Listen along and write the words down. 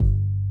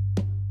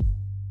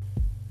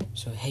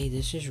So, hey,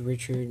 this is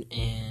Richard,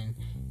 and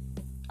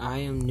I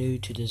am new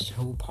to this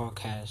whole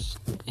podcast.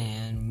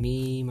 And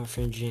me, my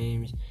friend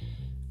James,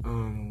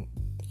 and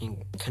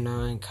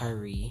Kana and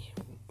Kyrie,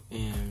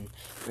 and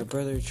my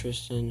brother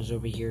Tristan is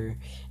over here,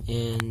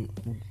 and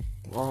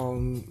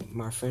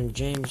my friend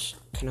James,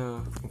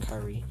 Kana, and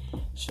Kyrie.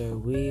 So,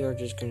 we are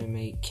just gonna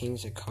make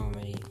Kings of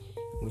Comedy,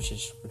 which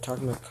is, we're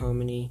talking about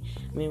comedy.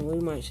 I mean, we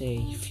might say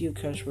a few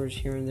cuss words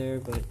here and there,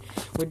 but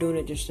we're doing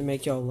it just to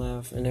make y'all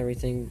laugh and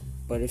everything.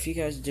 But if you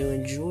guys do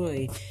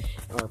enjoy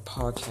our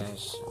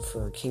podcast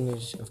for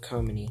Kings of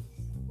Comedy,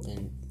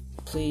 then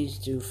please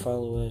do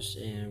follow us,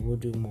 and we'll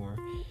do more.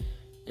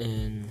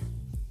 And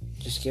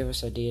just give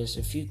us ideas.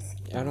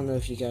 I don't know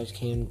if you guys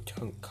can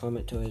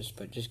comment to us,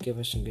 but just give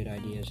us some good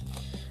ideas.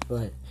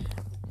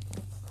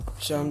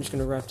 So I'm just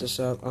gonna wrap this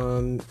up.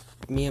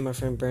 Me and my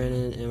friend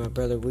Brandon and my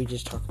brother, we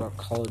just talk about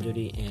Call of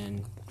Duty,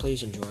 and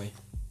please enjoy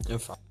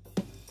and follow.